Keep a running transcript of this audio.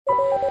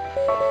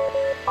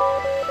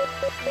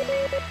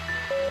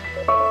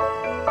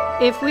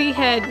If we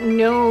had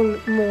known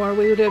more,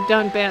 we would have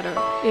done better.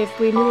 If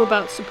we knew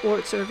about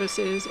support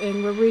services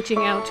and were reaching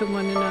out to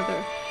one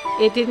another,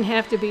 it didn't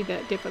have to be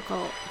that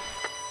difficult.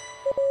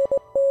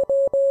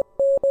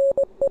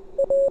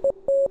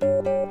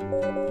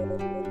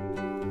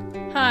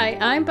 Hi,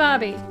 I'm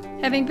Bobby.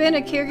 Having been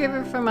a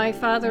caregiver for my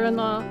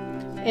father-in-law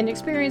and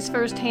experienced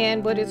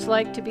firsthand what it's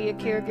like to be a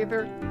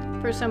caregiver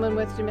for someone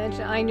with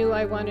dementia, I knew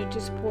I wanted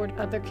to support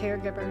other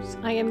caregivers.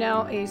 I am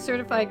now a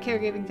certified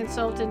caregiving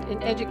consultant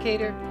and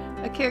educator,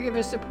 a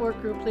caregiver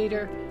support group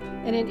leader,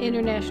 and an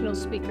international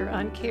speaker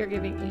on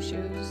caregiving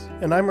issues.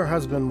 And I'm her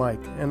husband,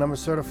 Mike, and I'm a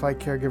certified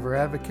caregiver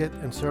advocate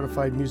and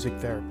certified music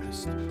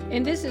therapist.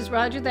 And this is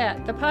Roger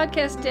That, the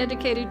podcast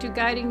dedicated to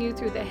guiding you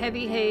through the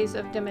heavy haze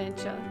of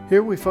dementia.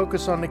 Here we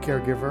focus on the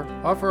caregiver,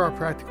 offer our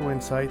practical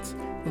insights,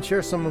 and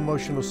share some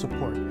emotional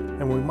support.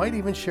 And we might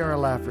even share a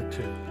laugh or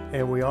two.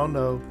 And we all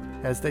know,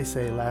 as they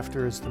say,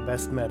 laughter is the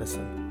best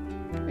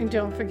medicine. And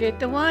don't forget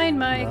the wine,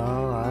 Mike.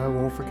 No, I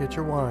won't forget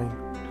your wine.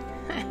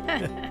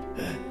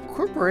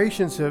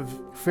 Corporations have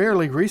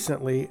fairly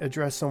recently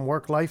addressed some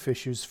work-life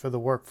issues for the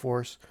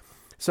workforce,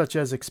 such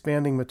as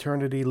expanding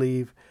maternity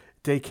leave,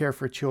 daycare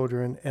for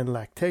children, and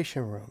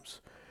lactation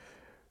rooms.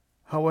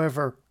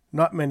 However,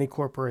 not many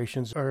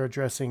corporations are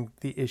addressing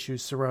the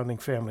issues surrounding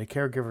family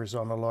caregivers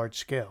on a large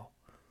scale.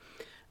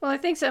 Well, I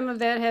think some of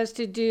that has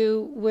to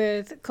do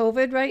with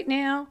COVID right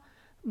now,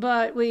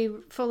 but we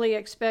fully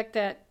expect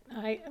that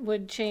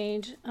would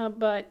change.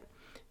 But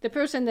the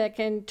person that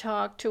can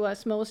talk to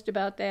us most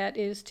about that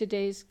is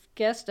today's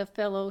guest, a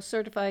fellow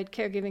certified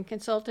caregiving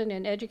consultant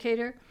and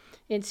educator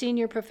and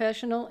senior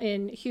professional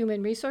in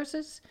human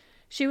resources.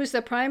 She was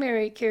the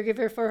primary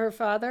caregiver for her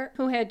father,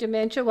 who had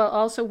dementia while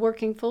also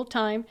working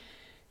full-time,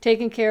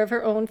 taking care of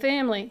her own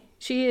family.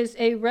 She is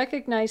a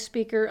recognized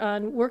speaker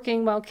on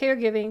working while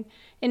caregiving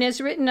and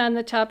has written on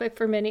the topic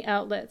for many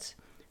outlets.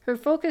 Her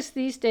focus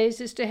these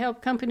days is to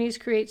help companies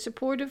create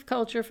supportive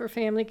culture for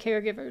family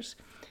caregivers.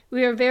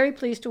 We are very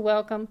pleased to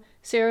welcome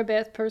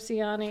Sarahbeth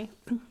Persiani.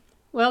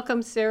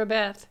 Welcome,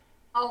 Sarahbeth.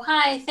 Oh,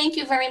 hi. Thank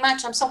you very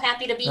much. I'm so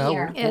happy to be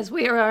here. Yes,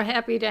 we are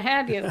happy to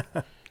have you.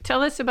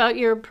 Tell us about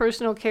your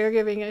personal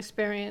caregiving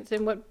experience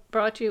and what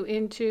brought you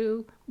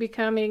into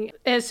becoming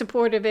as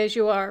supportive as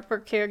you are for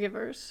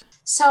caregivers.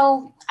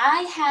 So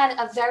I had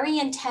a very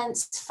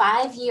intense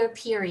 5-year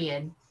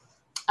period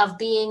of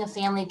being a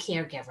family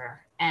caregiver.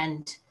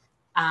 And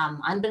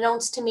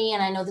unbeknownst to me,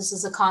 and I know this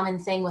is a common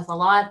thing with a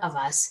lot of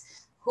us,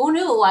 who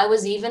knew I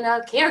was even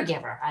a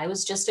caregiver? I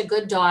was just a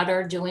good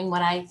daughter doing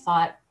what I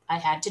thought I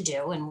had to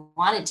do and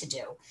wanted to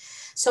do.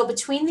 So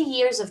between the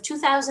years of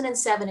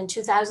 2007 and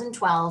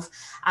 2012,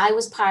 I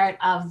was part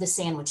of the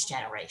sandwich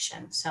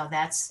generation. So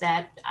that's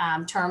that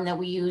term that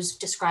we use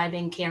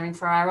describing caring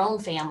for our own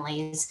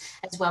families,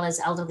 as well as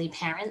elderly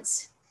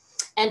parents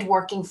and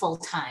working full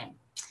time.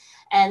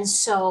 And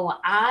so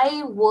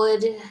I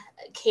would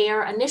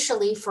care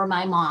initially for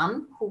my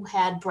mom, who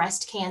had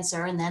breast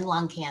cancer and then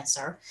lung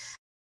cancer,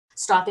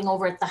 stopping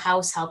over at the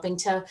house, helping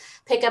to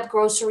pick up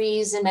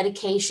groceries and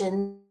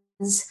medications.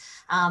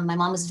 My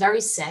mom was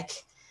very sick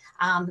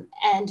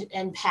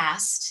and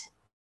passed.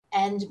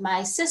 And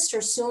my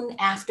sister soon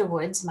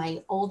afterwards,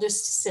 my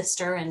oldest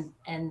sister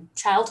and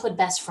childhood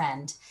best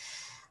friend,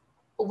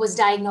 was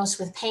diagnosed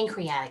with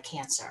pancreatic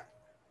cancer.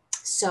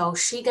 So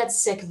she got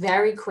sick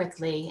very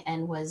quickly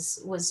and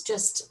was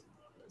just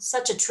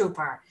such a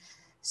trooper.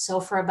 So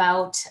for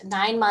about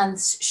 9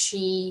 months,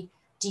 she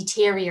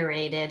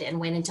deteriorated and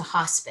went into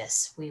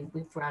hospice. We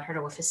brought her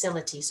to a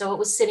facility. So it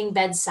was sitting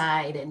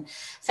bedside and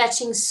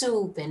fetching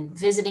soup and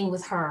visiting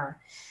with her.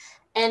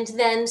 And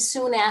then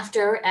soon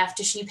after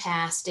she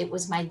passed, it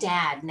was my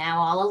dad,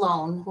 now all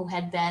alone, who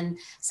had been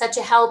such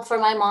a help for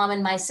my mom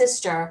and my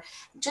sister,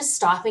 just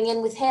stopping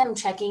in with him,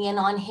 checking in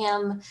on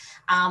him,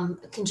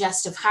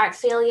 congestive heart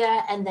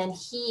failure. And then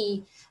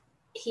he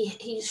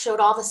showed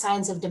all the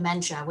signs of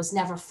dementia, was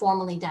never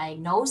formally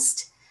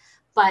diagnosed,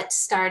 but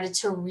started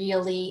to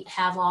really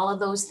have all of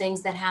those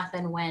things that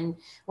happen when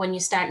you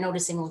start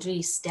noticing, well,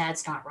 geez,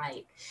 dad's not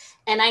right.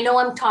 And I know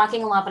I'm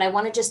talking a lot, but I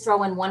want to just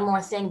throw in one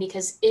more thing,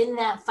 because in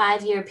that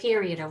 5-year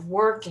period of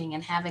working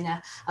and having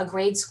a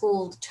grade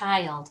school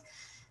child,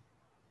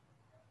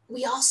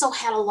 we also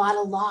had a lot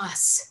of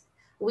loss.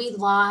 We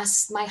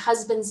lost my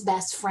husband's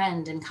best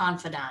friend and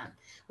confidant.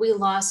 We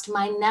lost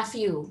my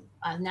nephew,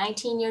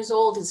 19 years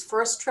old, his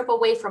first trip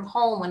away from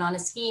home, went on a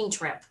skiing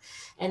trip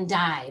and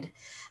died.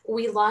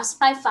 We lost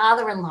my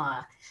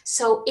father-in-law.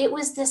 So it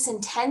was this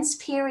intense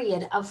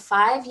period of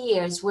 5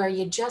 years where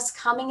you're just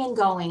coming and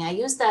going. I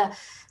use the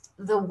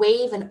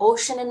wave and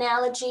ocean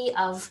analogy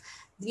of,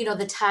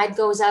 the tide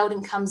goes out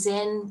and comes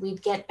in,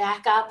 we'd get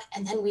back up,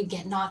 and then we'd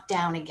get knocked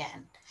down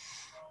again.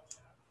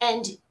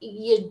 And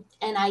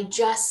I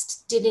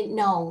just didn't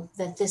know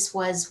that this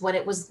was what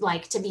it was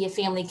like to be a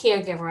family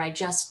caregiver. I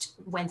just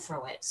went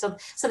through it. So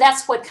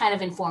that's what kind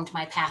of informed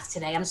my path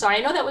today. I'm sorry.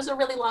 I know that was a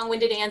really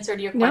long-winded answer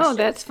to your question. No,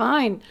 that's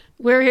fine.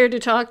 We're here to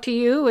talk to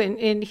you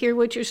and hear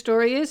what your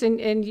story is,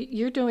 and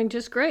you're doing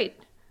just great.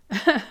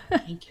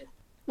 Thank you.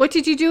 What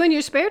did you do in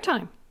your spare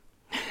time?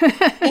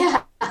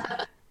 Yeah,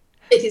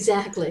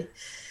 exactly.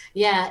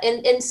 Yeah,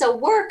 and so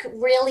work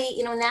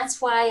really, and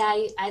that's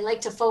why I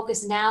like to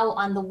focus now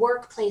on the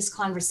workplace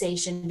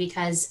conversation,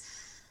 because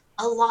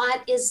a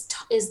lot is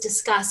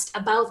discussed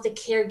about the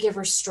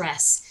caregiver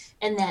stress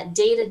and that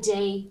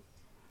day-to-day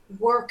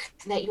work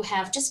that you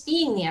have, just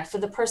being there for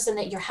the person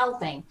that you're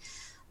helping.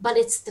 But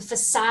it's the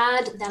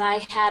facade that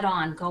I had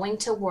on going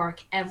to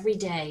work every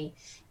day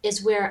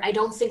is where I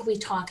don't think we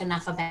talk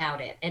enough about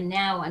it. And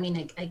now, I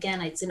mean, again,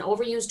 it's an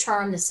overused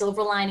term, the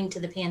silver lining to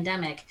the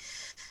pandemic,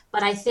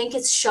 but I think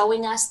it's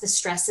showing us the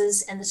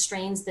stresses and the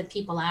strains that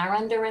people are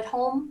under at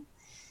home.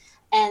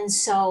 And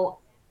so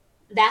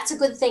that's a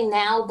good thing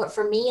now. But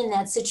for me in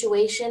that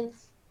situation,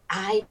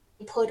 I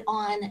put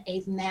on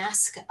a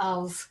mask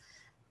of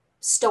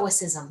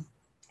stoicism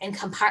and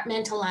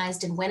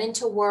compartmentalized and went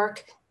into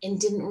work and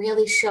didn't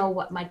really show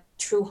what my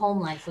true home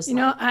life was You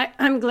know, like.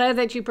 I'm glad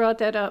that you brought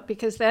that up,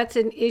 because that's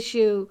an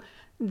issue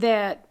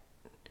that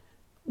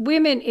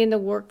women in the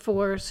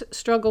workforce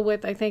struggle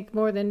with, I think,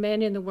 more than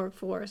men in the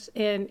workforce.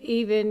 And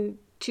even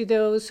to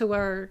those who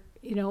are,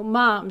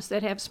 moms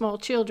that have small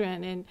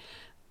children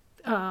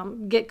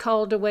and get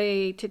called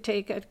away to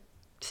take a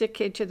sick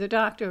kid to the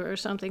doctor or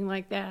something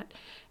like that.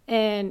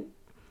 And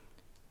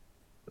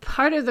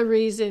part of the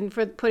reason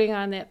for putting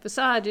on that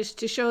facade is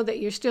to show that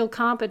you're still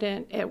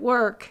competent at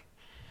work,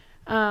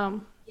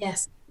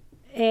 Yes.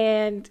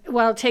 and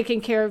while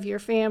taking care of your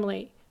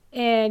family.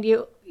 And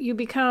you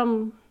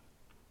become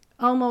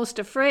almost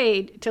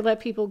afraid to let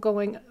people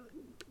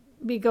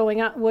be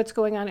going on what's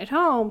going on at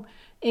home,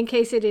 in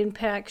case it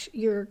impacts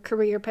your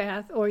career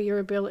path or your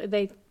ability.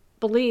 They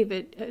believe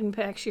it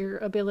impacts your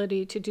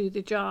ability to do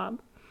the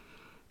job.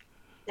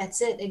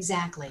 That's it,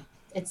 exactly.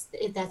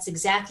 That's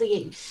exactly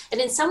it.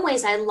 And in some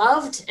ways, I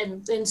loved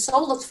and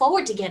so looked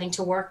forward to getting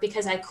to work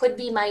because I could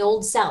be my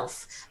old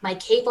self, my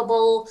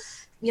capable,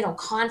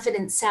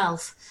 confident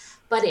self.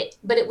 But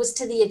it was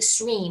to the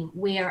extreme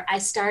where I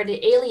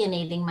started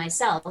alienating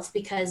myself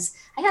because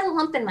I had a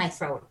lump in my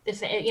throat.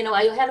 If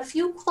I had a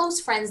few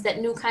close friends that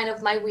knew kind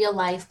of my real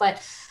life,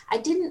 but I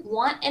didn't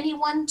want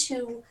anyone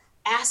to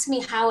ask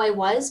me how I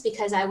was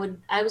because I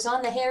was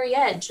on the hairy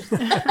edge.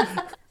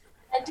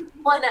 I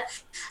didn't want to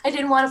I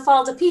didn't want to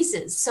fall to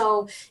pieces.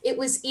 So it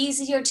was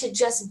easier to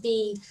just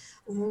be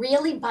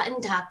really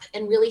buttoned up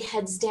and really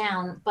heads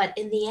down. But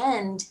in the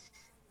end,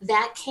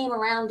 that came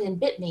around and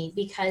bit me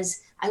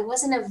because I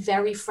wasn't a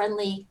very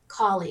friendly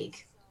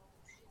colleague.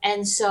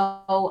 And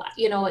so,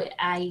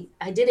 I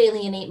did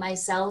alienate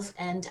myself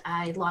and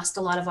I lost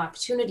a lot of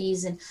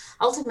opportunities. And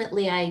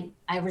ultimately,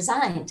 I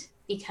resigned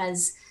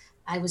because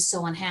I was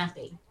so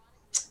unhappy.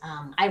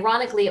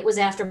 Ironically, it was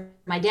after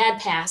my dad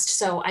passed,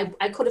 so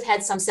I could have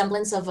had some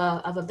semblance of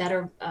a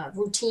better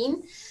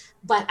routine,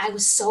 but I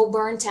was so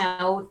burnt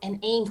out and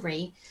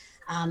angry,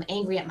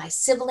 angry at my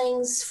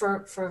siblings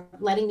for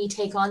letting me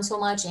take on so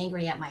much,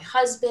 angry at my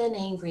husband,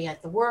 angry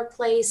at the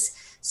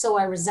workplace. So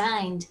I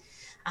resigned.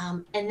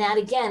 And that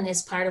again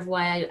is part of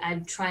why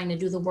I'm trying to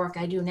do the work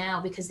I do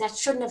now, because that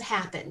shouldn't have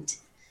happened.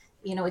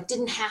 It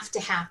didn't have to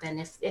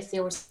happen if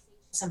there was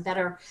some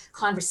better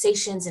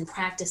conversations and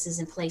practices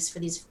in place for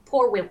these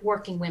poor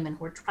working women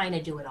who are trying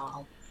to do it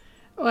all.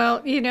 Well,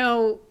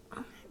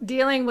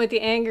 dealing with the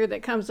anger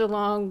that comes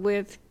along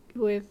with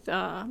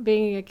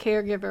being a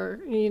caregiver,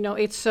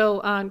 it's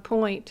so on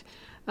point.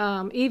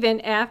 Even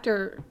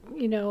after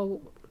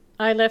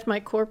I left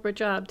my corporate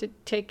job to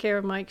take care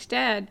of Mike's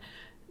dad,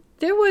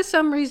 there was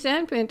some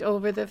resentment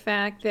over the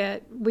fact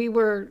that we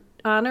were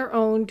on our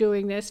own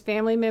doing this.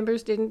 Family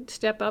members didn't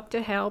step up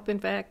to help. In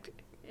fact,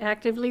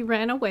 actively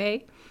ran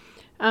away.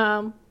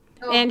 Um,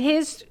 Oh, and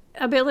his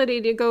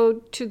ability to go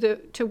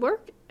to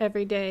work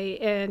every day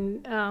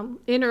and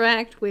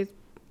interact with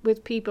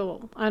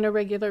people on a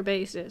regular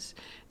basis.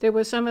 There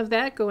was some of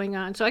that going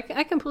on. So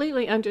I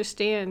completely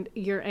understand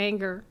your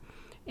anger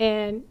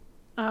and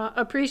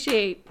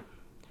appreciate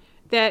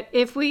that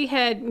if we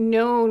had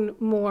known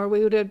more, we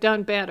would have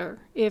done better.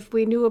 If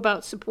we knew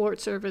about support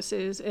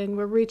services and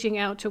were reaching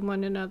out to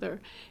one another,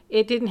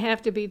 it didn't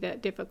have to be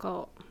that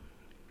difficult.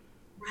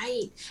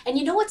 right. And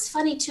you know what's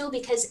funny too?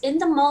 Because in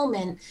the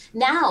moment,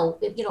 now,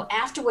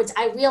 afterwards,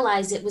 I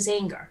realized it was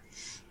anger.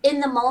 In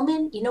the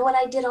moment, you know what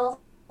I did all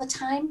the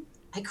time?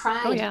 I Oh,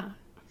 cried. yeah.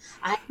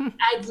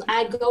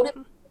 I'd go to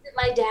visit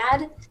my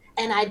dad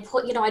and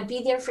I'd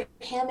be there for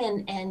him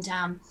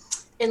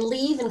and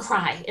leave and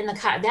cry in the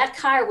car. That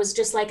car was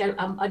just like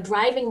a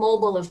driving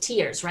mobile of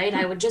tears, right?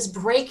 I would just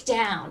break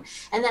down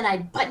and then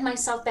I'd button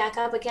myself back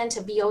up again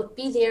to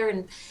be there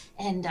and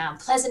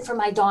pleasant for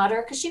my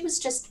daughter because she was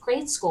just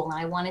grade school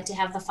and I wanted to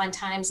have the fun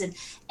times. And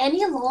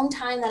any alone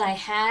time that I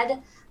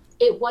had,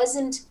 it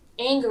wasn't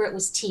anger, it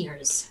was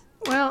tears.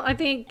 Well, I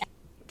think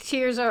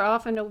tears are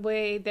often a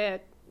way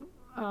that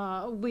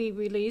we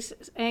release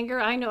anger.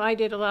 I know I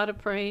did a lot of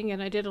praying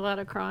and I did a lot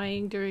of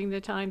crying during the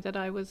time that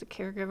I was a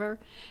caregiver.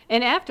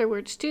 And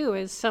afterwards, too,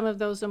 as some of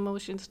those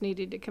emotions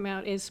needed to come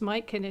out, as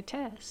Mike can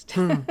attest.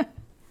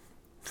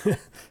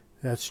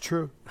 That's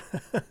true.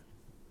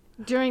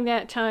 During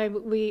that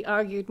time, we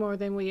argued more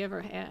than we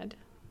ever had.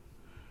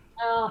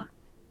 Oh,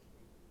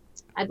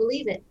 I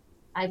believe it.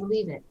 I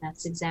believe it.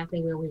 That's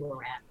exactly where we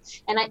were at.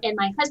 And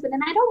my husband,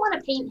 and I don't want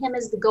to paint him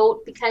as the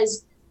goat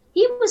because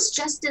he was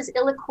just as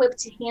ill-equipped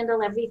to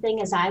handle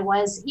everything as I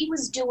was. He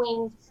was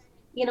doing,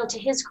 to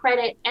his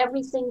credit,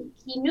 everything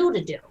he knew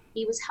to do.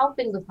 He was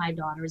helping with my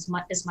daughter as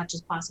much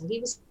as possible. He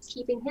was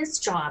keeping his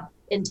job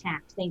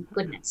intact, thank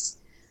goodness.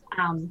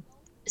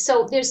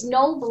 So there's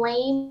no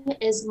blame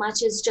as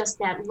much as just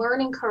that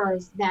learning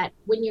curve that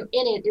when you're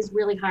in it is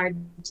really hard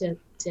to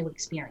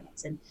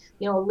experience. And,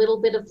 a little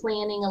bit of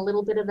planning, a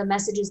little bit of the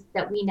messages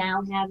that we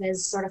now have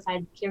as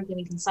certified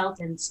caregiving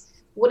consultants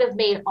would have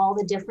made all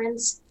the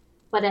difference.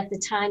 But at the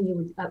time,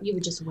 you were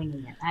just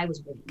winging it. I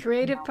was winging it.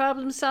 Creative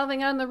problem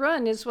solving on the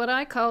run is what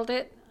I called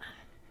it.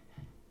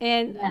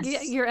 And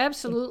Yes. you're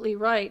absolutely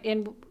right.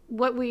 And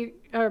what we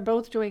are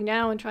both doing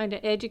now and trying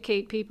to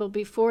educate people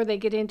before they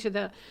get into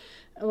the,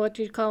 what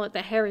you call it,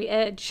 the hairy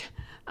edge,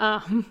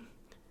 can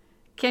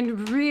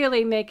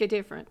really make a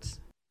difference.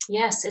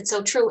 Yes, it's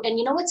so true. And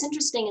what's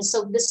interesting is,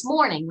 so this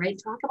morning, right?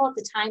 Talk about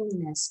the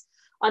timeliness.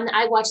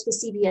 I watched the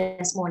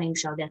CBS morning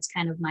show. That's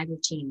kind of my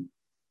routine.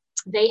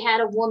 They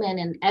had a woman,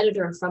 an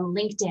editor from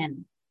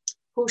LinkedIn,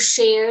 who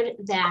shared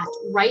that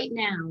right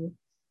now,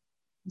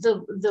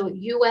 the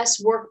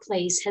U.S.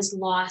 workplace has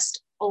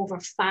lost over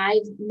 5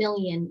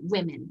 million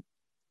women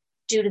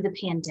due to the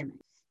pandemic.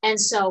 And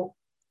so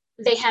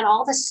they had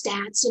all the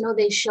stats,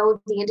 they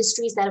showed the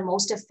industries that are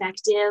most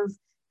effective: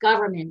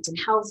 government and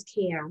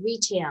healthcare,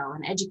 retail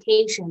and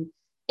education,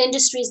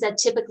 industries that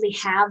typically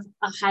have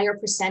a higher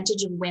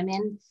percentage of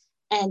women,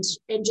 and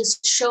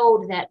just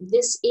showed that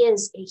this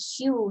is a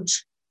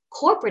huge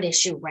corporate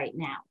issue right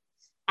now.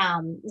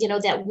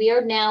 That we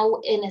are now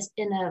in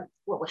a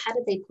how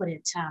did they put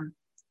it?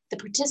 The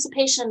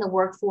participation in the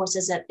workforce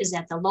is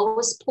at the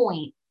lowest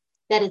point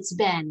that it's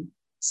been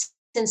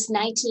since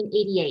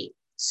 1988.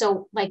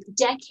 So like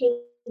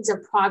decades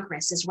of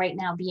progress is right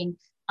now being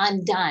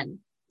undone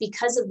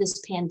because of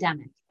this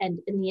pandemic and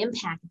the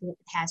impact that it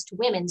has to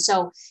women.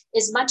 So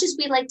as much as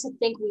we like to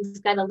think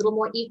we've got a little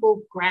more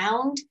equal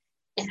ground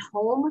at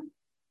home,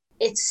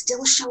 it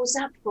still shows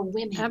up for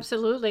women.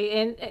 Absolutely.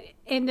 And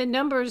in the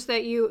numbers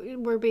that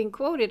you were being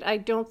quoted, I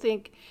don't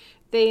think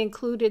they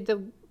included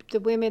the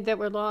women that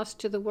were lost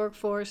to the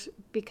workforce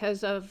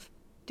because of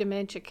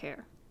dementia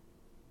care.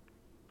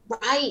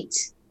 Right.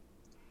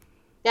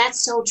 That's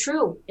so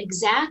true.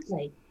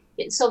 Exactly.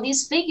 So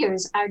these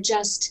figures are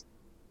just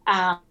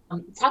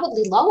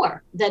probably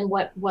lower than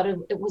what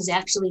it was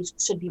actually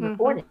should be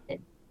reported.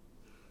 Mm-hmm.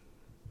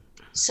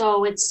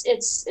 So it's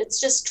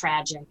just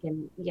tragic.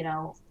 And,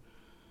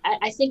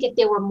 I think if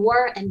there were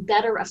more and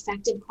better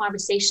effective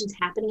conversations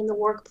happening in the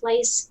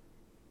workplace,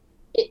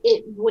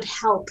 it would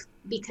help,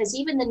 because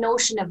even the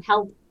notion of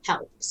help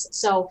helps.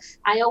 So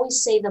I always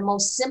say the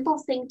most simple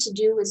thing to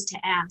do is to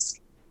ask,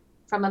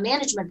 from a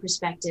management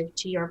perspective,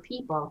 to your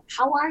people,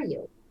 how are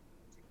you?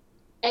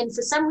 And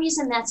for some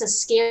reason, that's a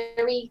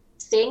scary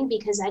thing,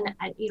 because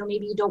I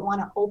maybe you don't want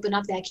to open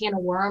up that can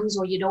of worms,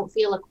 or you don't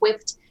feel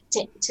equipped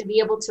to be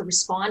able to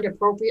respond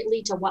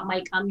appropriately to what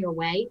might come your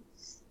way.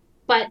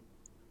 But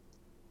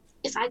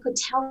if I could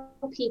tell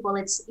people,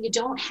 you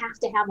don't have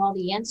to have all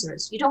the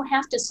answers. You don't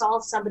have to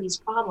solve somebody's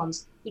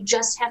problems. You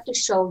just have to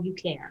show you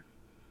care.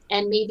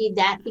 And maybe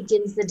that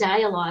begins the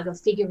dialogue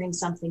of figuring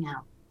something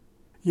out.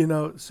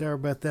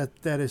 Sarahbeth,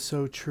 that is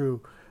so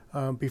true.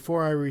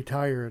 Before I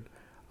retired,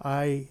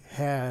 I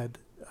had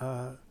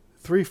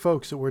 3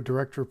 folks that were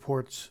direct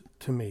reports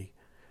to me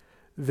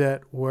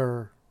that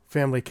were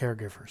family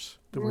caregivers,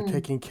 that were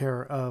taking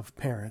care of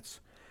parents.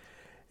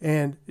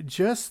 And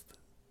just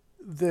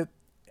that,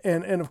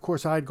 and of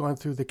course I'd gone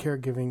through the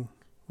caregiving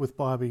with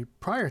Bobby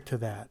prior to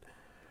that.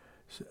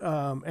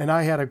 And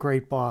I had a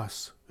great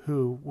boss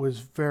who was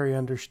very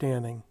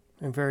understanding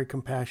and very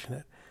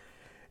compassionate.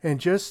 And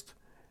just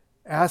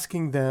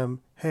asking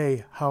them,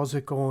 hey, how's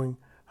it going?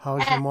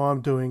 How's your mom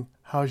doing?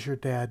 How's your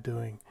dad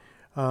doing?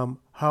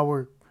 How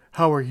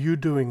are you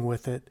doing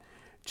with it?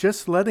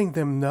 Just letting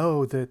them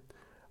know that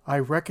I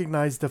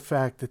recognized the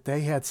fact that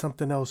they had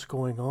something else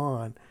going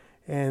on,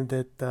 and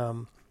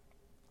that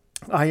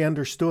I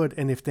understood.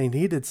 And if they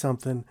needed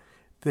something,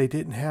 they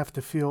didn't have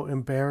to feel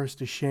embarrassed,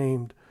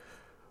 ashamed,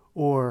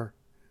 or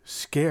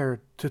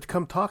scared to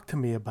come talk to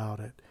me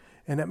about it.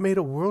 And that made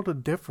a world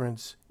of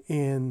difference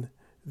in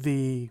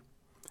the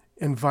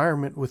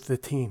environment with the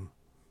team.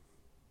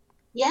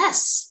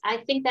 Yes, I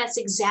think that's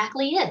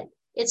exactly it.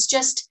 It's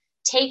just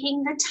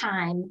taking the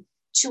time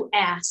to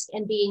ask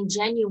and being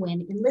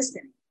genuine and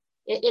listening.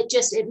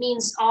 It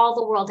means all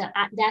the world.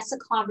 That's a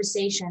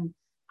conversation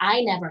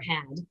I never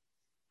had.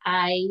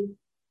 I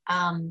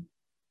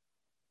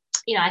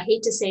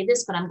hate to say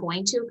this, but I'm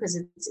going to, because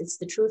it's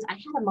the truth. I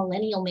had a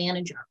millennial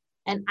manager,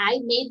 and I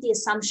made the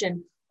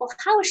assumption, well,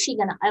 how is she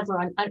going to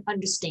ever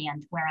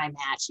understand where I'm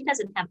at? She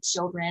doesn't have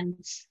children,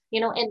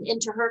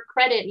 and to her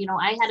credit,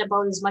 I had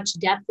about as much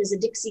depth as a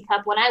Dixie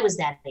cup when I was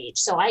that age.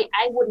 So I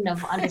wouldn't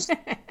have understood,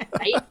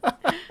 right?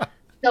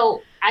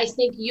 So I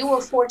think you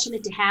were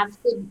fortunate to have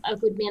a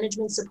good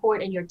management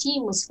support, and your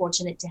team was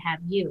fortunate to have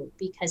you,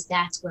 because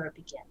that's where it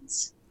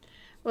begins.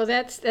 Well,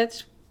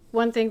 that's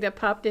one thing that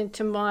popped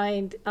into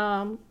mind.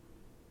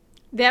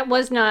 That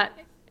was not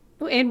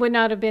and would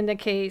not have been the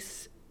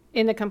case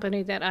in the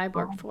company that I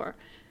worked for.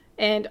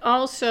 And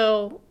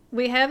also,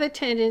 we have a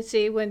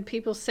tendency when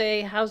people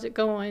say, "How's it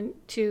going?"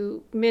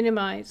 to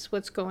minimize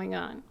what's going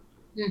on.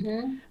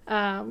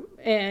 Mm-hmm.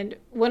 And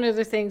one of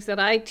the things that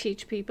I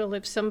teach people,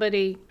 if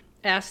somebody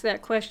asks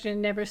that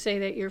question, never say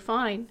that you're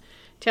fine.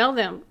 Tell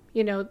them,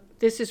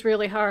 this is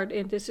really hard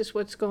and this is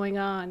what's going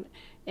on.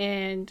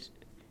 And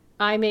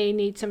I may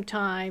need some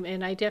time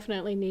and I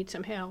definitely need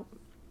some help.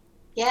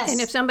 And if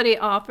Yes. somebody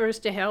offers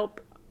to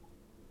help,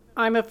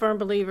 I'm a firm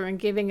believer in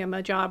giving them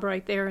a job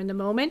right there in the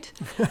moment.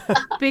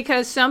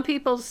 Because some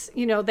people,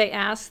 they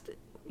ask,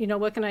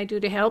 what can I do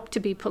to help, to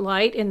be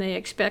polite, and they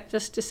expect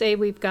us to say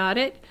we've got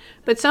it.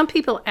 But some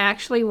people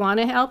actually want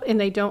to help and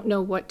they don't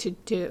know what to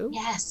do.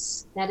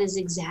 Yes, that is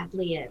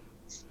exactly it.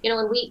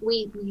 And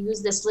we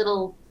use this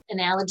little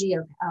analogy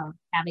of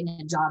having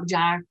a job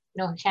jar,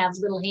 have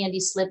little handy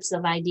slips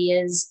of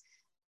ideas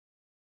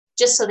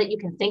just so that you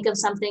can think of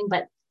something.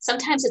 But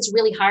sometimes it's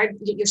really hard.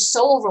 You're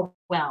so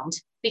overwhelmed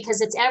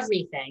because it's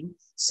everything.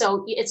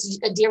 So it's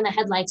a deer in the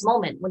headlights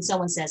moment when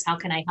someone says, "How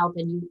can I help?"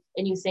 And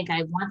you think,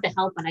 "I want the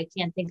help, but I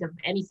can't think of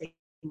anything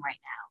right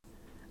now."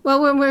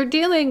 Well, when we're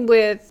dealing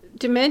with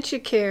dementia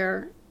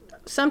care,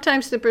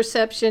 sometimes the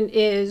perception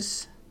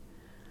is,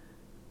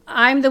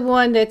 I'm the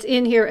one that's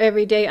in here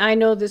every day. I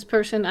know this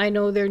person. I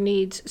know their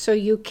needs. So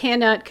you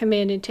cannot come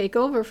in and take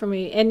over for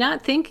me. And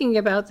not thinking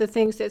about the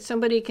things that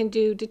somebody can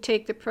do to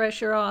take the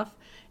pressure off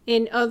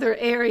in other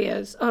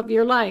areas of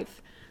your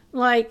life,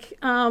 like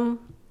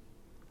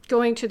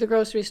going to the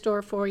grocery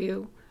store for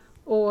you,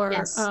 or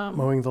Yes.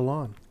 Mowing the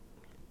lawn.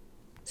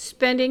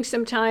 spending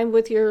some time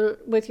with your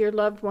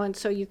loved ones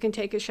so you can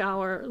take a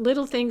shower.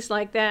 Little things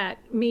like that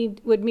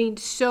would mean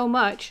so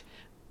much.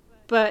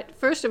 But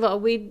first of all,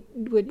 we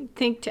would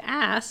think to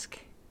ask,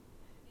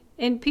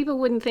 and people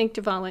wouldn't think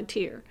to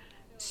volunteer.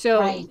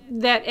 So Right.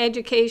 that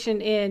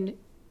education in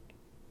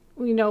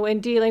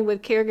dealing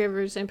with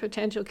caregivers and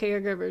potential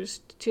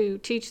caregivers, to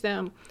teach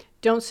them,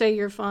 don't say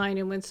you're fine,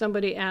 and when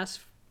somebody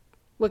asks,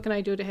 what can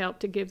I do to help,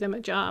 to give them a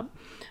job,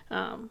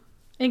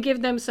 and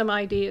give them some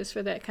ideas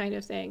for that kind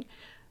of thing.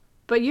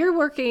 But you're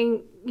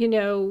working,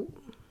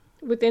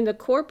 within the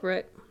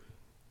corporate.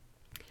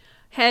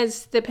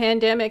 Has the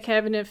pandemic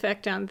have an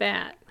effect on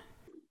that?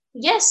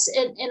 Yes,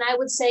 and I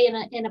would say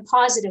in a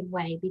positive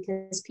way,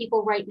 because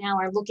people right now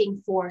are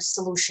looking for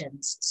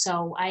solutions.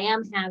 So I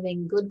am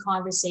having good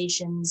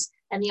conversations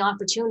and the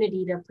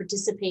opportunity to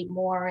participate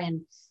more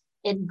in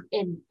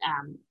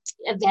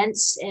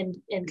events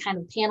and kind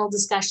of panel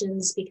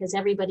discussions, because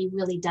everybody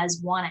really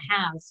does want to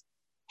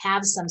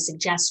have some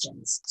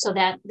suggestions. So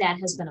that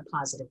has been a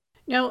positive.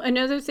 Now,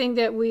 another thing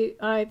that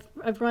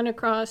I've run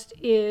across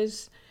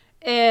is,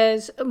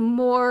 as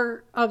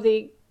more of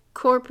the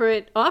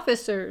corporate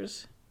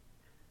officers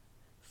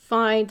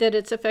find that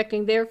it's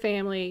affecting their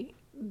family,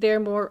 they're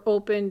more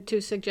open to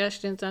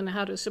suggestions on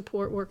how to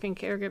support working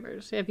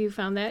caregivers. Have you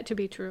found that to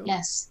be true?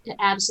 Yes,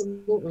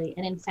 absolutely.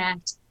 And in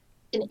fact,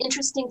 an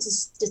interesting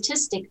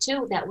statistic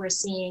too that we're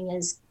seeing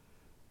is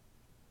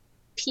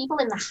people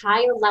in the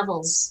higher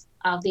levels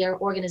of their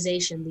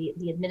organization,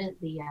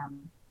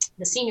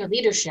 the senior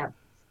leadership,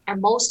 are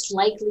most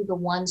likely the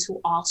ones who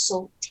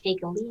also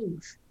take a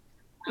leave.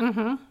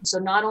 Mm-hmm. So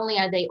not only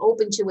are they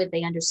open to it,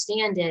 they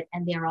understand it,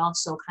 and they're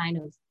also kind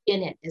of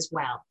in it as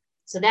well.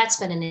 So that's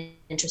been an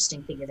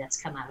interesting figure that's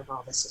come out of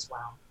all this as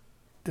well.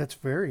 That's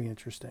very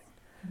interesting.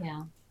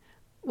 Yeah.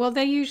 Well,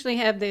 they usually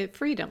have the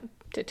freedom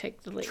to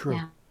take the lead. True.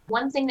 Yeah.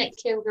 One thing that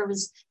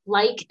caregivers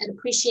like and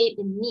appreciate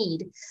and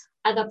need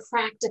are the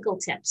practical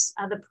tips,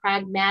 are the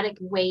pragmatic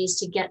ways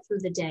to get through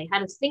the day, how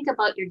to think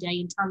about your day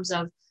in terms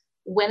of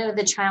when are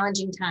the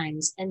challenging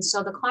times. And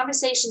so the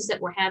conversations that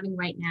we're having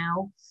right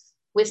now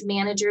with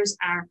managers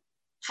are,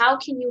 how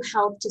can you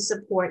help to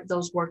support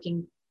those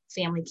working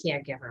family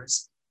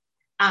caregivers?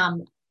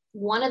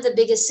 One of the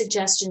biggest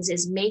suggestions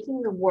is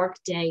making the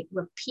workday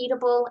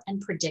repeatable and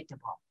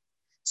predictable,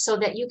 so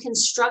that you can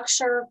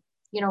structure,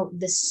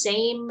 the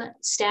same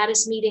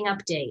status meeting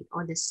update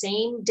or the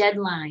same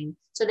deadline,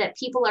 so that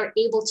people are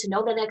able to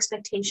know that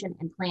expectation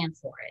and plan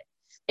for it.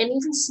 And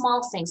even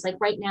small things, like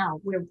right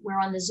now, we're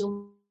on the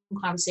Zoom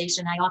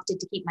conversation. I opted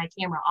to keep my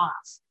camera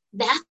off.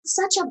 That's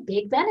such a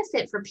big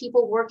benefit for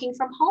people working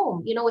from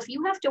home. If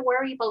you have to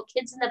worry about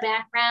kids in the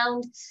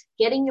background,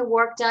 getting your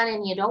work done,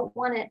 and you don't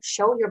want to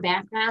show your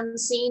background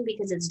scene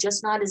because it's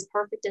just not as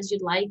perfect as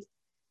you'd like,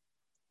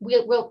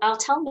 I'll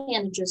tell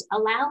managers,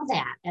 allow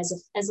that as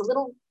a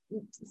little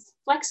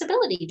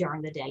flexibility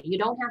during the day. You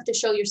don't have to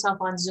show yourself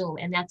on Zoom,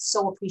 and that's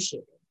so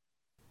appreciated.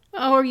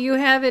 Or you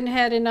haven't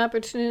had an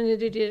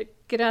opportunity to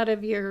get out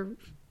of your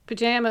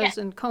pajamas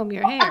and comb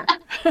your hair.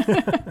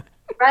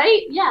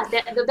 Right? Yeah,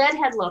 the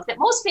bedhead look that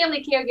most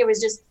family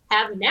caregivers just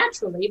have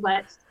naturally,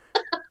 but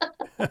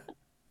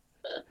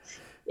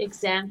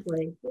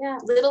Exactly. Yeah,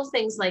 little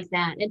things like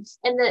that. And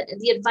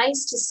the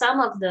advice to some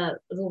of the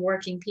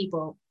working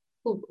people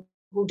who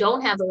who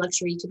don't have the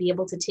luxury to be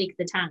able to take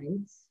the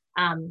time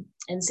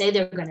and say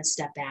they're going to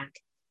step back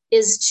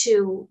is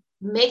to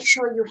make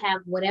sure you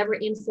have whatever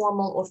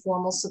informal or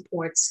formal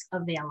supports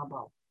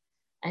available.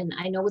 And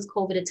I know with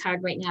COVID, it's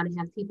hard right now to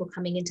have people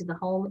coming into the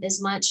home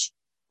as much.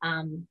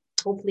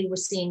 Hopefully, we're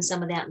seeing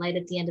some of that light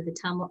at the end of the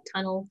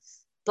tunnel.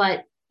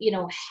 But you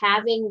know,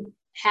 having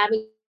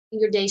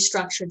your day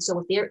structured so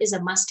if there is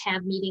a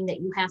must-have meeting that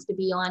you have to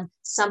be on,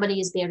 somebody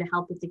is there to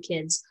help with the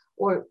kids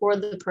or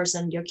the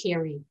person you're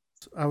caring.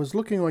 I was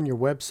looking on your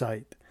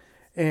website,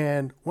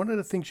 and one of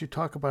the things you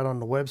talk about on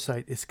the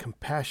website is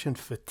compassion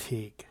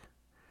fatigue.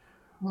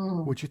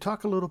 Mm. Would you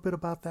talk a little bit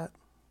about that?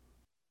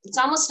 It's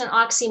almost an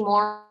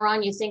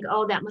oxymoron. You think,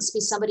 oh, that must be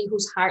somebody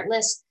who's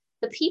heartless.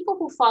 The people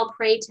who fall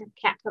prey to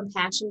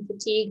compassion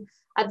fatigue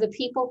are the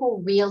people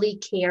who really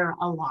care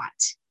a lot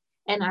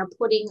and are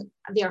putting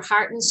their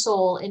heart and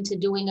soul into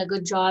doing a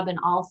good job in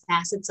all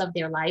facets of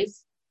their life.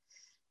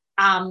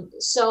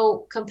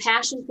 So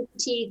compassion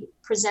fatigue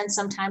presents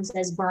sometimes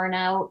as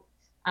burnout,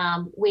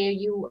 where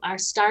you are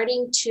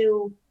starting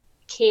to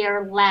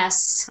care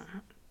less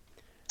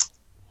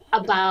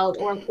about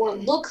or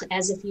look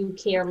as if you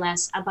care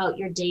less about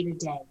your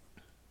day-to-day.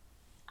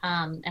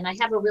 And I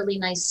have a really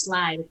nice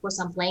slide. Of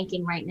course, I'm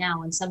blanking right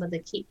now on some of the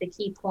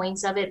key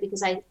points of it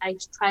because I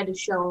try to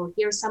show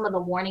here's some of the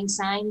warning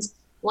signs.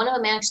 One of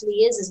them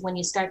actually is when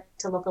you start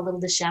to look a little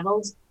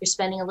disheveled, you're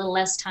spending a little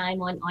less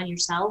time on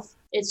yourself.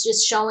 It's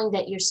just showing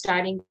that you're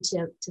starting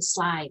to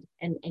slide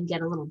and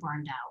get a little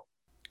burned out.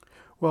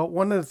 Well,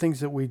 one of the things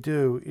that we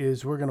do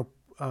is we're going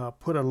to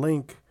put a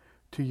link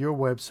to your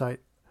website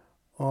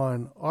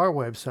on our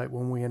website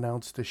when we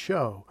announce the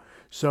show.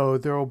 So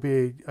there will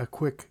be a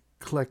quick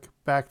click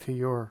back to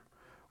your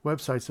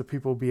website so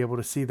people will be able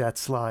to see that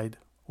slide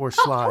or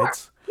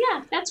slides. Sure.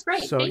 Yeah, that's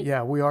great. So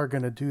yeah, we are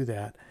going to do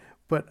that.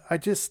 But I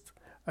just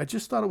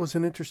thought it was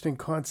an interesting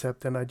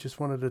concept, and I just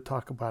wanted to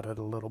talk about it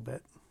a little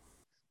bit.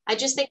 I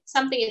just think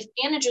something if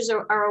managers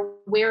are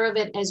aware of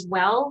it as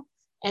well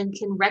and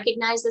can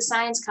recognize the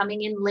signs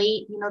coming in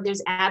late, you know,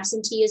 there's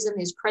absenteeism,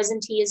 there's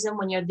presenteeism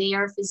when you're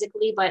there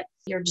physically, but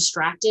you're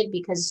distracted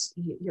because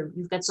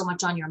you've got so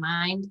much on your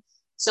mind.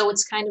 So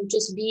it's kind of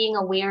just being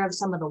aware of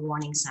some of the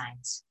warning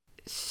signs.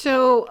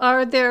 So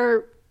are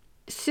there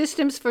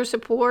systems for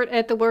support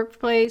at the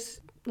workplace,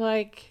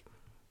 like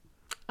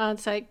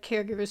on-site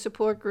caregiver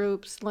support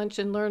groups, lunch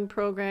and learn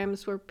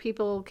programs where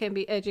people can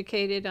be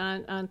educated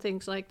on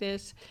things like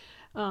this?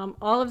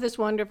 All of this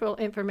wonderful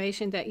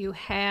information that you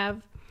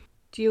have,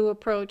 do you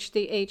approach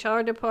the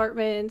HR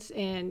departments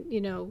and,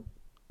 you know,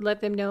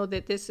 let them know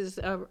that this is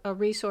a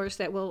resource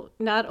that will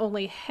not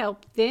only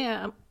help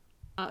them,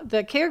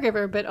 the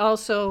caregiver, but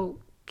also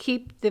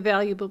keep the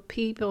valuable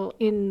people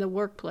in the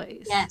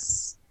workplace?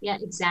 Yes. Yeah,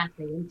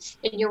 exactly.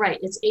 And you're right.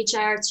 It's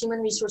HR, it's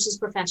human resources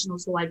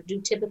professionals who I do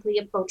typically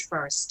approach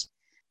first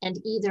and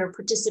either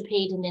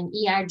participate in an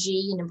ERG,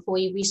 an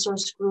employee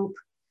resource group,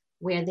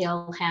 where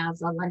they'll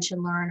have a lunch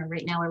and learn, or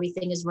right now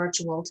everything is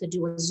virtual to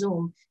do a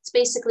Zoom. It's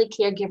basically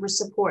caregiver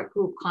support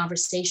group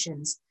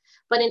conversations.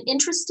 But an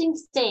interesting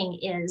thing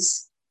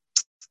is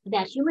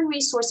that human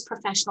resource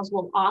professionals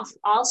will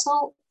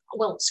often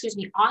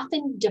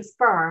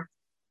defer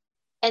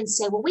and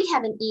say, well, we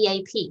have an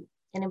EAP,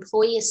 an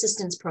employee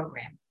assistance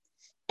program.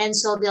 And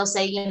so they'll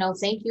say, you know,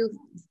 thank you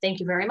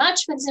very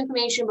much for this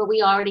information, but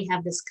we already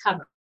have this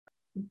covered.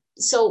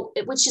 So,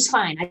 which is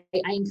fine.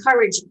 I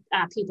encourage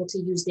people to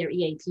use their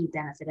EAP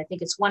benefit. I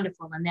think it's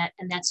wonderful,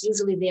 and that's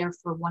usually there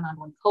for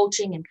one-on-one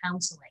coaching and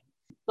counseling.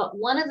 But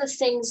one of the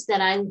things that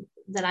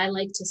I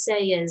like to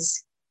say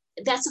is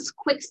that's a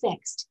quick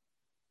fix.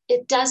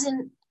 It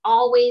doesn't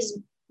always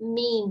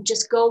mean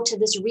just go to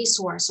this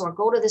resource or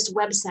go to this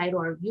website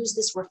or use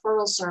this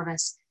referral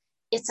service.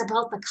 It's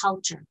about the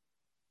culture,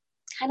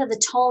 kind of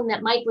the tone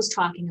that Mike was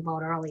talking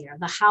about earlier,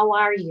 the how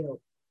are you?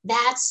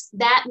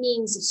 That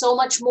means so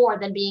much more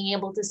than being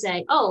able to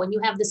say, oh, and you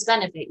have this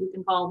benefit, you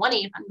can call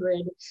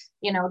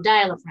 1-800,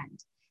 dial a friend.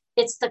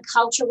 It's the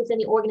culture within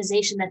the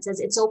organization that says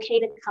it's okay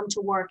to come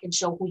to work and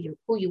show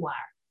who you are.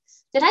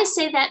 Did I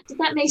say that? Did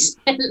that make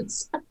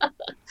sense?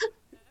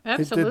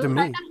 Absolutely. It did to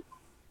me.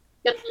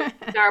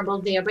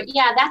 Garbled there, but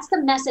yeah, that's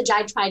the message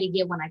I try to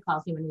give when I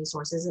call human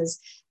resources is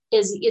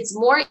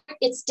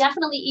it's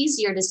definitely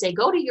easier to say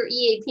go to your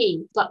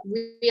EAP, but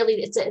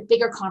really it's a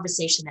bigger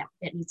conversation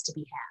that needs to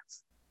be had.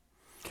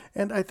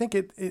 And I think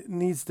it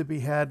needs to be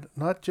had,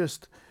 not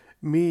just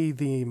me,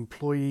 the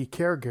employee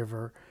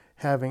caregiver,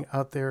 having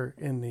out there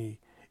in the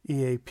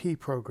EAP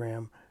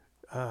program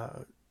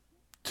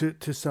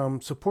to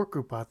some support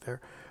group out there,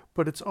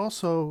 but it's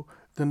also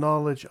the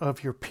knowledge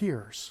of your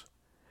peers.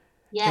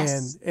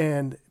 Yes.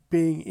 And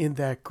being in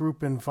that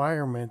group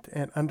environment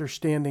and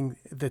understanding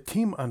the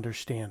team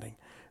understanding,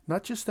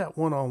 not just that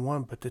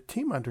one-on-one, but the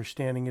team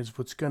understanding is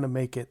what's going to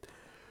make it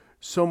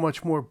so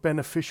much more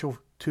beneficial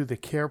to the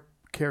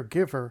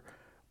caregiver,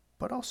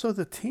 but also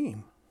the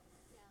team.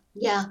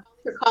 Yeah,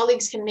 your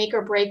colleagues can make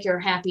or break your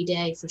happy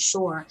day for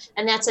sure.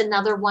 And that's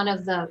another one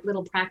of the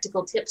little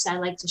practical tips I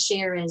like to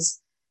share is,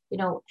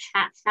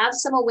 have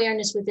some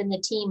awareness within the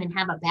team and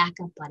have a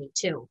backup buddy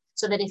too.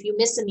 So that if you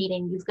miss a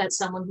meeting, you've got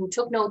someone who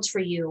took notes for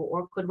you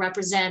or could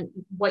represent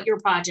what your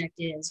project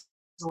is,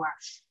 or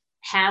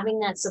having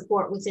that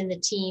support within the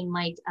team.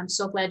 Mike, I'm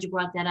so glad you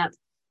brought that up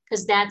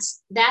because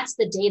that's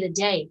the day to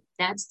day.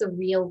 That's the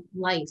real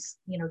life,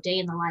 day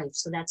in the life.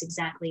 So that's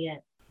exactly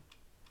it.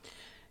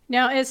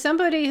 Now, as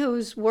somebody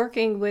who's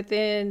working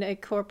within a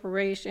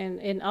corporation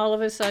and all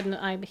of a sudden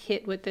I'm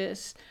hit with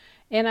this,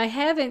 and I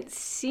haven't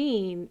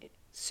seen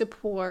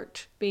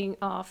support being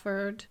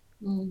offered,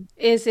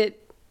 is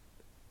it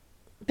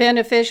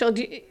beneficial?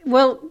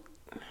 Well,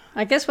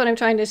 I guess what I'm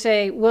trying to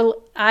say,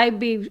 will I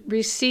be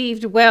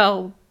received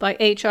well by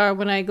HR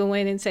when I go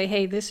in and say,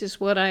 hey, this is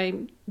what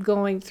I'm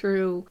going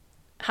through?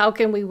 How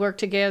can we work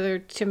together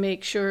to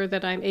make sure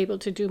that I'm able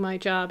to do my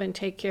job and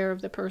take care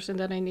of the person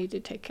that I need to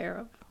take care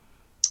of?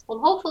 Well,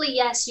 hopefully,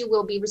 yes, you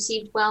will be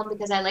received well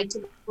because I like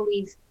to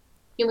believe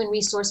human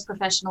resource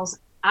professionals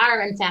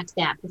are, in fact,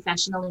 that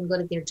professional and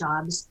good at their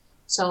jobs.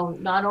 So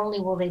not only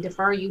will they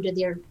defer you to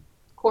their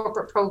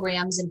corporate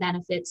programs and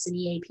benefits and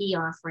EAP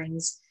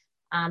offerings,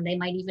 they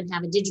might even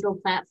have a digital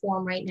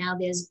platform right now.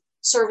 There's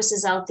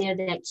services out there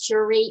that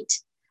curate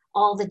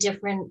all the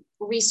different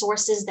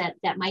resources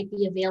that might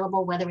be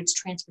available, whether it's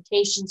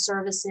transportation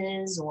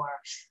services or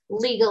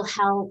legal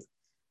help.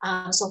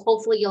 So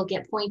hopefully you'll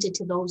get pointed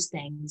to those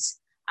things.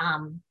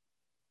 And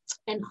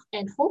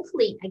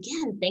hopefully,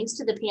 again, thanks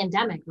to the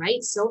pandemic,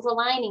 right? Silver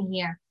lining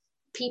here,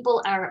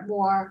 people are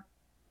more,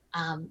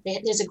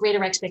 there's a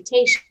greater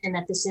expectation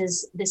that this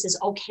is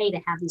okay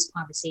to have these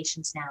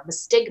conversations now. The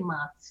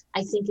stigma,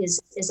 I think, is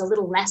a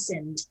little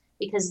lessened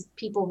because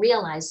people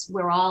realize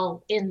we're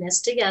all in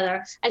this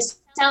together. I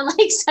sound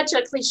like such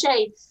a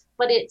cliche,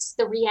 but it's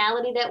the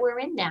reality that we're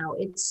in now.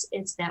 It's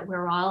that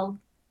we're all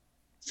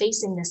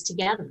facing this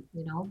together.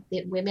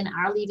 That women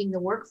are leaving the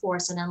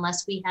workforce, and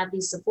unless we have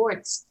these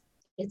supports,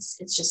 it's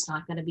just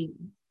not going to be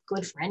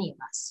good for any of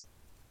us.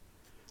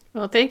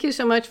 Well, thank you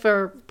so much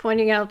for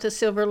pointing out the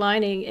silver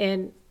lining.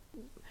 And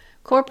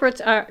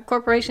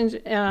corporations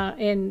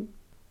and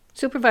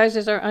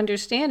supervisors are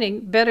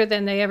understanding better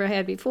than they ever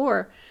had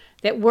before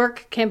that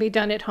work can be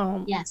done at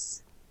home.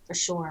 Yes, for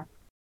sure.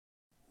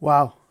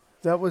 Wow,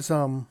 that was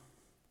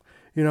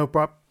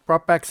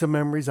brought back some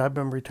memories. I've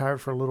been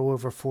retired for a little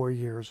over 4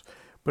 years,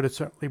 but it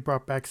certainly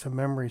brought back some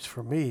memories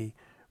for me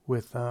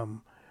with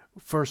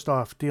first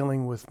off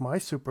dealing with my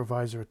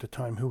supervisor at the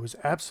time, who was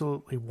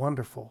absolutely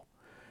wonderful,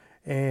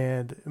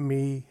 and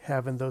me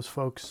having those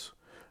folks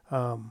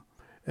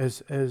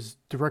as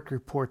direct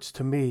reports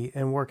to me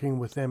and working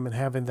with them and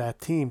having that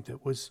team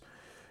that was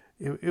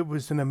it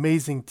was an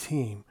amazing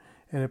team,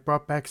 and it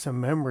brought back some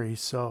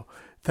memories. So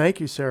thank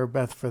you,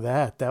 Sarahbeth, for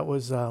that. That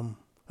was a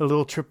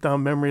little trip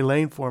down memory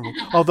lane for me.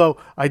 Although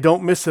I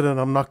don't miss it and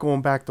I'm not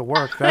going back to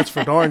work. That's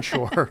for darn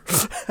sure.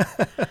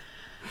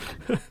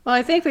 Well,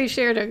 I think we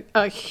shared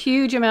a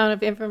huge amount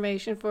of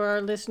information for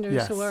our listeners.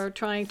 Yes. Who are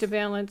trying to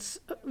balance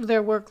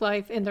their work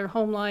life and their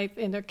home life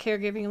and their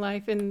caregiving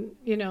life and,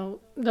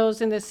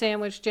 those in the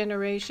sandwich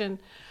generation.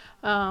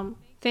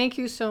 Thank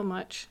you so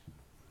much.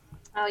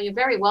 Oh, you're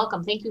very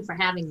welcome. Thank you for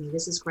having me.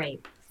 This is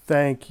great.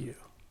 Thank you.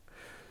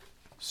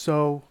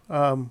 So,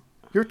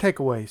 your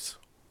takeaways.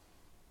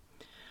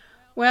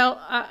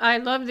 Well, I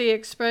love the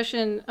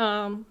expression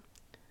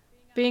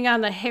being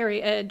on the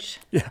hairy edge.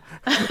 Yeah.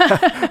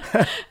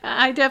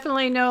 I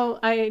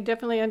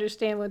definitely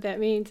understand what that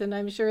means. And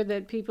I'm sure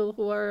that people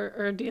who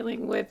are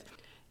dealing with,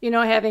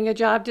 having a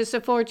job to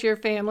support your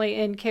family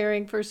and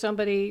caring for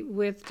somebody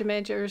with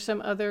dementia or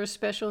some other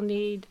special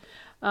need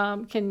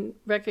can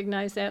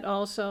recognize that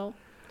also.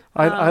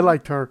 I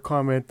liked her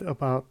comment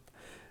about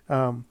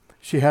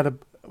she had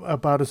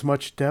about as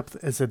much depth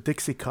as a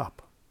Dixie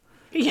cup.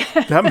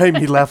 Yeah. That made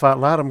me laugh out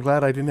loud. I'm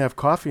glad I didn't have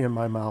coffee in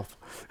my mouth.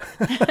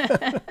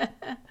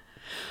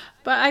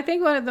 But I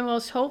think one of the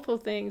most hopeful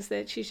things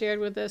that she shared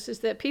with us is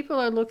that people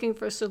are looking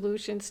for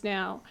solutions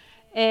now.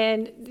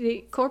 And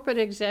the corporate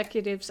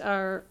executives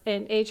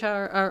and HR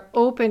are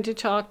open to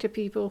talk to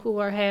people who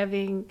are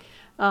having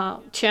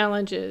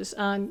challenges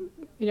on,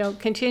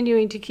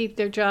 continuing to keep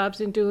their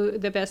jobs and do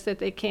the best that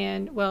they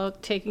can while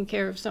taking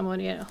care of someone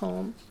at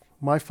home.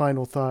 My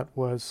final thought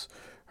was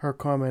her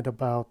comment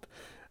about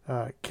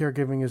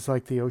caregiving is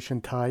like the ocean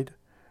tide,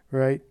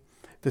 right?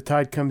 The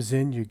tide comes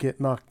in, you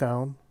get knocked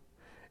down,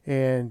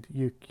 and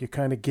you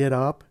kind of get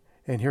up,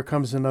 and here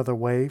comes another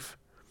wave,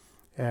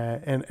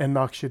 and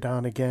knocks you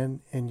down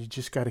again, and you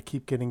just got to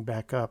keep getting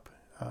back up.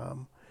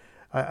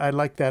 I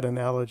like that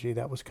analogy.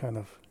 That was kind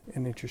of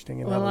an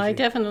interesting analogy. Well, I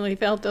definitely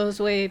felt those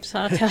waves,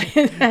 I'll tell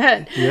you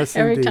that. Yes,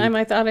 Every indeed. time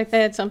I thought I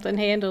had something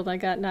handled, I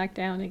got knocked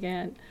down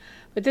again.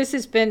 But this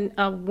has been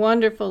a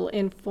wonderful,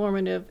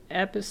 informative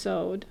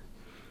episode.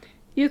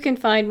 You can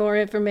find more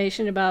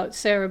information about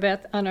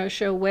Sarahbeth on our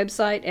show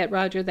website at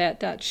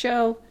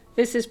rogerthat.show.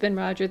 This has been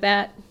Roger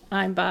That.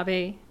 I'm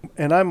Bobby.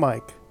 And I'm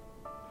Mike.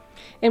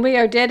 And we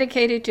are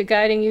dedicated to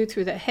guiding you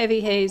through the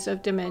heavy haze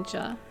of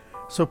dementia.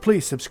 So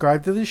please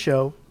subscribe to the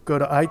show, go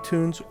to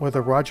iTunes or the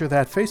Roger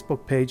That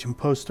Facebook page and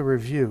post a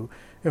review,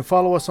 and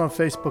follow us on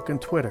Facebook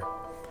and Twitter.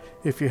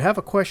 If you have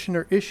a question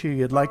or issue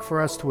you'd like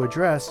for us to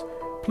address,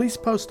 please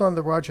post on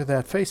the Roger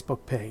That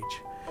Facebook page.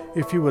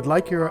 If you would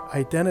like your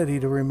identity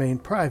to remain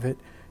private,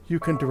 you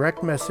can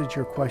direct message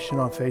your question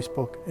on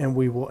Facebook and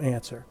we will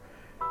answer.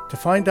 To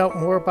find out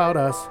more about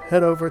us,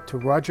 head over to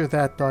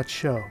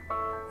rogerthat.show.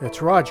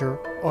 That's Roger,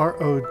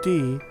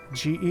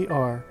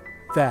 R-O-D-G-E-R,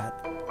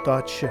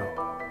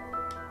 that.show.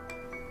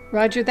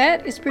 Roger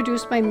That is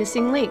produced by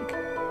Missing Link,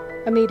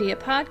 a media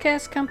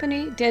podcast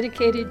company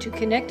dedicated to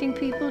connecting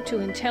people to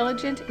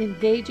intelligent,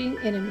 engaging,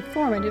 and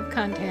informative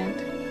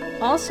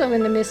content. Also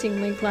in the Missing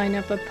Link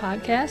lineup of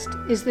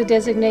podcasts is the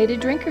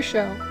Designated Drinker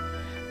Show,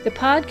 the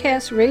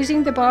podcast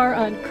raising the bar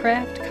on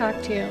craft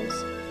cocktails.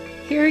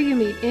 Here you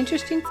meet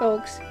interesting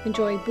folks,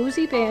 enjoy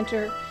boozy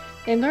banter,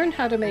 and learn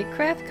how to make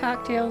craft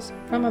cocktails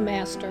from a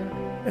master.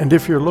 And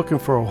if you're looking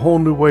for a whole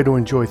new way to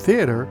enjoy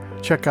theater,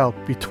 check out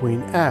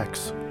Between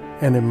Acts,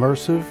 an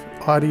immersive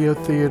audio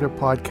theater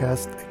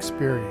podcast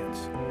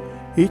experience.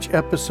 Each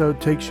episode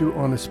takes you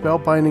on a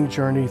spellbinding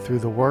journey through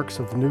the works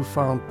of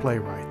newfound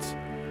playwrights,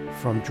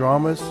 from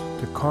dramas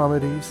to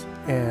comedies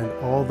and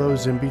all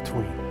those in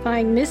between.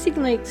 Find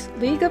Missing Link's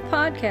League of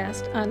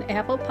Podcasts on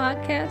Apple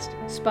Podcast,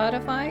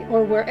 Spotify,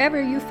 or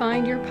wherever you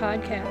find your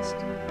podcast.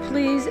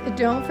 Please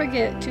don't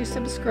forget to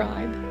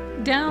subscribe,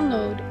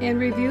 download, and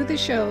review the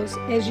shows,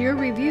 as your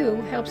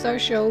review helps our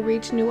show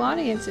reach new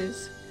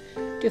audiences.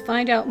 To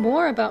find out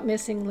more about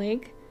Missing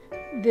Link,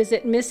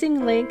 visit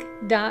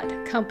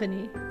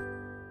missinglink.company.